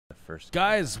first.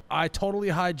 Guys, I totally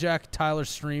hijacked Tyler's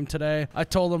stream today. I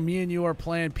told him me and you are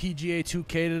playing PGA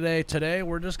 2K today. Today,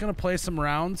 we're just going to play some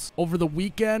rounds. Over the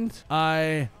weekend,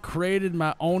 I created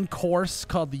my own course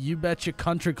called the You Betcha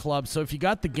Country Club. So if you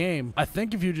got the game, I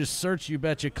think if you just search You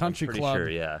Betcha Country Club, Sure,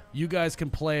 yeah. you guys can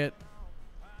play it.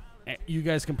 You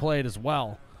guys can play it as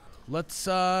well. Let's,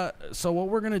 so what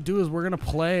we're going to do is we're going to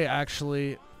play,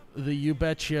 actually, the You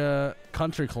Betcha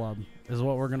Country Club is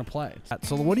what we're going to play.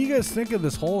 So what do you guys think of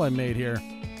this hole I made here?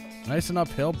 Nice and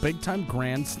uphill. Big time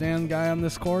grandstand guy on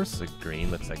this course. The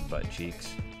green looks like butt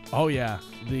cheeks. Oh, yeah.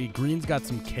 The green's got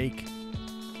some cake.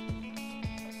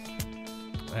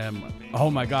 Oh,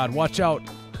 my God. Watch out.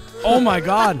 Oh, my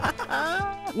God.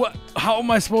 What? How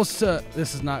am I supposed to?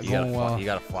 This is not going well. You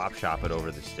got to flop shop it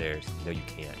over the stairs. No, you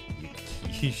can't. You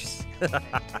just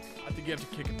I think you have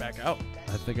to kick it back out.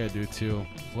 I think I do, too.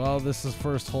 Well,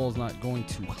 first hole is not going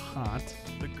too hot.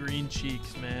 The green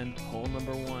cheeks, man. Hole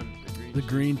number 1. The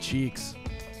green cheeks.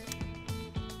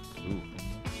 Ooh.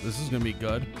 This is going to be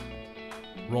good.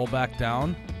 Roll back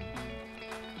down.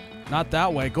 Not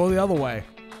that way. Go the other way.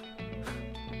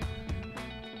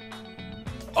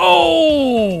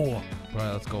 Oh! All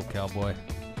right, let's go, cowboy.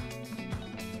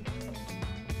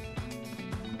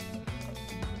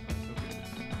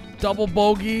 Double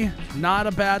bogey. Not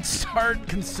a bad start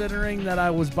considering that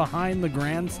I was behind the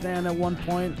grandstand at one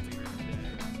point.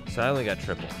 So I only got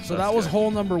triple. So that was hole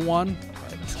number 1.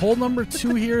 Hole number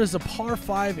 2 here is a par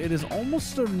 5. It is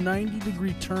almost a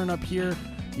 90-degree turn up here.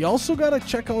 You also got to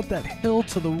check out that hill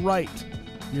to the right.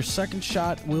 Your second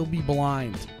shot will be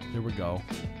blind. There we go.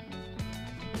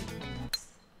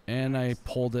 And I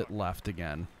pulled it left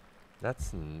again.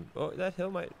 That's that hill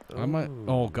might. I might.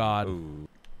 Oh God. Ooh.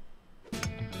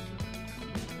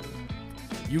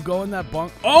 You go in that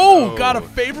bunk. Oh, got a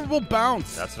favorable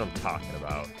bounce. That's what I'm talking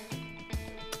about.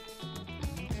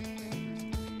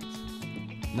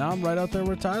 Now I'm right out there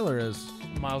where Tyler is.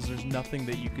 Miles, there's nothing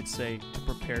that you could say to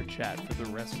prepare chat for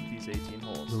the rest of these 18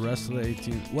 holes. The rest of the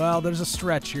 18. Well, there's a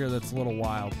stretch here that's a little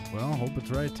wild. Well, hope it's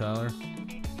right, Tyler.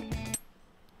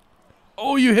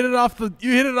 Oh, you hit it off the.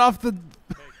 You hit it off the.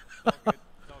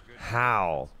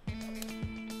 How?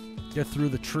 Get through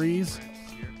the trees.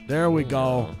 There we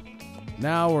go.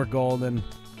 Now we're golden.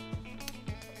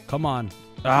 Come on.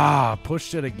 Ah,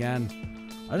 pushed it again.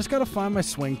 I just got to find my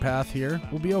swing path here.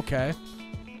 We'll be okay.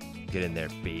 Get in there,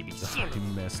 baby. You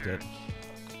missed it.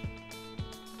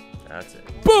 That's it.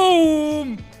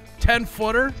 Boom!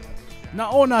 10-footer.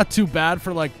 Not too bad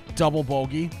for like double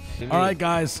bogey. All right,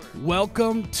 guys.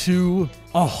 Welcome to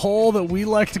a hole that we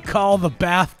like to call the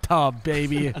bathtub,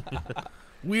 baby.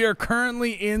 We are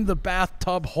currently in the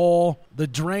bathtub hole. The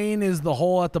drain is the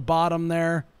hole at the bottom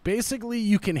there. Basically,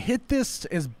 you can hit this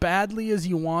as badly as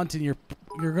you want, and you're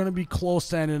going to be close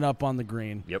to ending up on the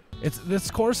green. Yep.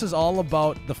 This course is all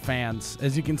about the fans.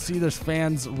 As you can see, there's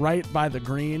fans right by the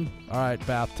green. All right,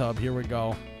 bathtub. Here we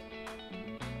go.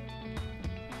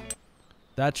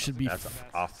 That should be.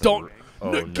 Off the Don't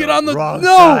no, get on the wrong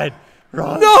side.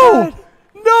 Wrong side.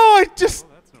 No, I just.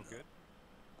 That's no good.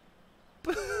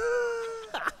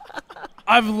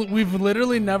 We've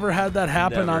literally never had that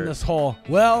happen on this hole.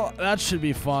 Well, that should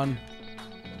be fun.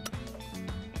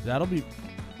 That'll be.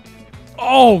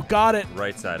 Oh, got it.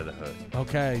 Right side of the hood.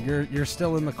 Okay, you're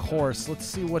still in the course. Let's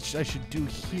see what I should do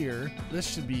here. This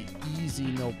should be easy,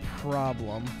 no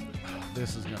problem.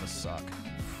 This is gonna suck.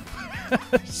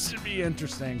 This should be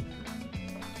interesting.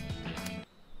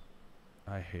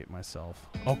 I hate myself.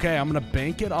 Okay, I'm gonna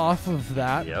bank it off of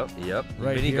that. Yep.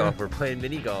 Right mini here. golf. We're playing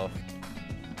mini golf.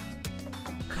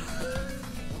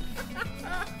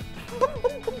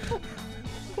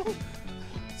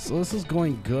 So this is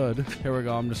going good. Here we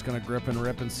go. I'm just gonna grip and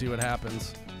rip and see what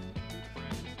happens.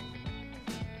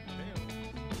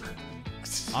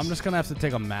 I'm just gonna have to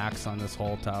take a max on this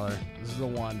hole, Tyler. This is the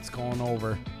one. It's going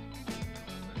over.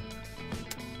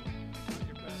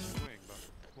 Your best swing, but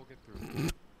we'll get through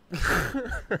it. Get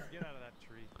out of that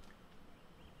tree.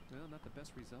 Well, not the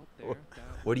best result there.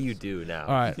 What do you do now?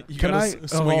 All right. You Can gotta I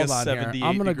swing a hold on here? 78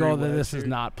 I'm gonna go degree that this wedge is here.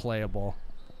 not playable.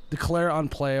 Declare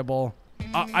unplayable.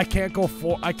 I can't go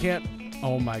for. I can't.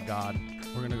 Oh my God.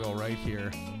 We're gonna go right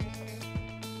here.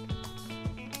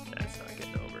 That's not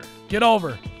getting over. Get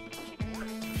over.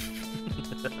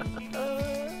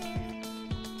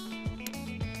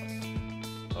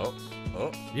 Oh.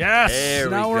 Yes. There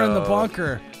Now we we're in the go.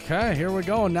 bunker. Okay, here we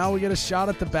go. Now we get a shot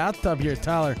at the bathtub here,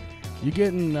 Tyler. You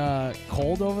getting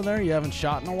cold over there? You haven't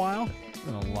shot in a while?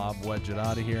 I'm gonna lob wedge it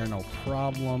out of here. No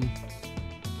problem.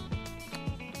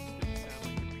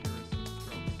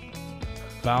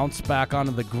 Bounce back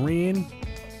onto the green.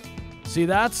 See,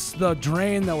 that's the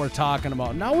drain that we're talking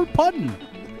about. Now we're putting.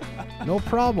 No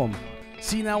problem.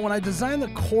 See, now when I designed the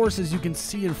course, as you can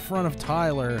see in front of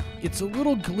Tyler, it's a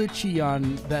little glitchy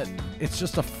on that. It's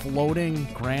just a floating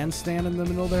grandstand in the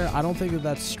middle there. I don't think that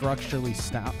that's structurally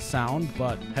sound,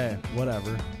 but hey,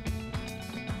 whatever.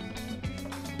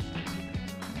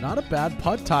 Not a bad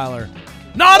putt, Tyler.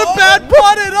 Not a bad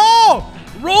putt at all!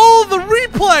 Roll the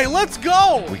replay. Let's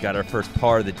go. We got our first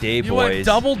par of the day, You went boys.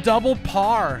 double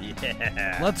par.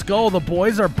 Yeah. Let's go. The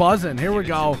boys are buzzing. Here we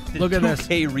go. The Look at this.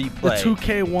 2K replay.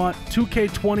 The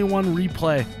 2K21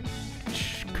 replay.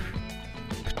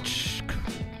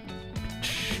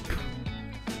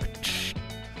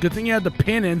 Good thing you had the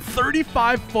pin in.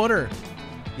 35-footer.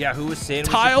 Yeah, who was saying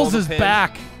Tiles we is should pull the pin?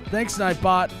 back. Thanks,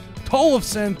 Nightbot.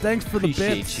 Tollefson, thanks for the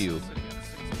Appreciate bits. you.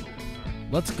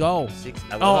 Let's go.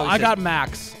 I love Oh, how he I said- got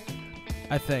max.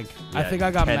 I think. I Yeah, think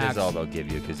I got 10 max. is all they'll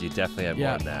give you because you definitely have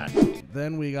Yeah. won that.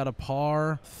 Then we got a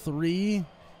par 3.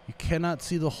 You cannot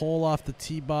see the hole off the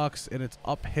tee box, and it's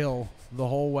uphill the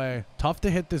whole way. Tough to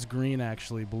hit this green,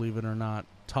 actually, believe it or not.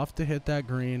 Tough to hit that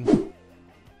green.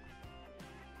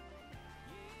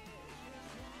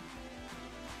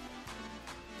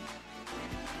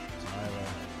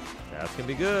 That's going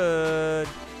to be good.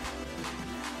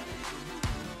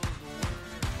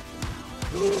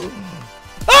 Oh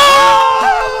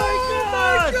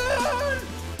my God!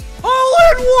 All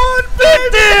in one,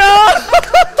 baby!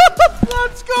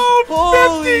 Let's go!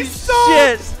 Holy 50 subs!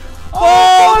 shit!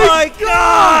 Oh Oh my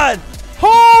God!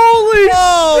 Holy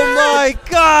Oh shit! my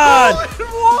God! All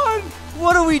in one!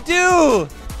 What do we do?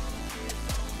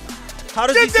 How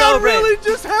does he Did that celebrate? really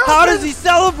just happen? How does he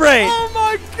celebrate? Oh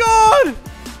my God!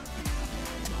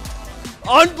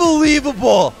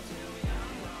 Unbelievable!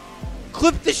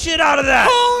 Clip the shit out of that!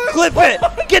 Holy Clip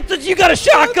it! Get the. You got a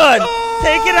shotgun!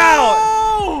 Take it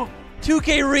out!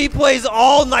 2K replays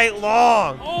all night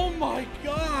long! Oh my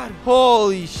God!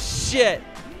 Holy shit!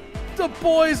 The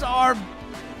boys are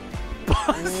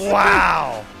buzzing.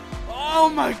 Wow! Oh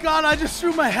my God! I just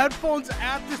threw my headphones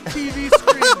at this TV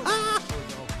screen.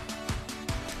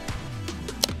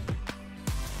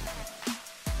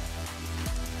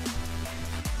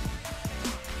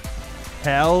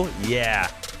 Hell yeah!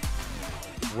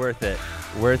 Worth it.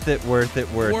 Worth it, worth it,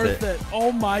 worth it.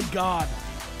 Oh my God.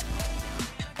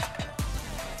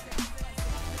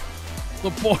 The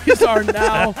boys are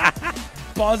now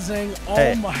buzzing. Oh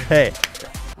Hey, my. hey.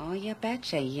 Oh, you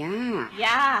betcha, yeah.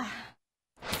 Yeah.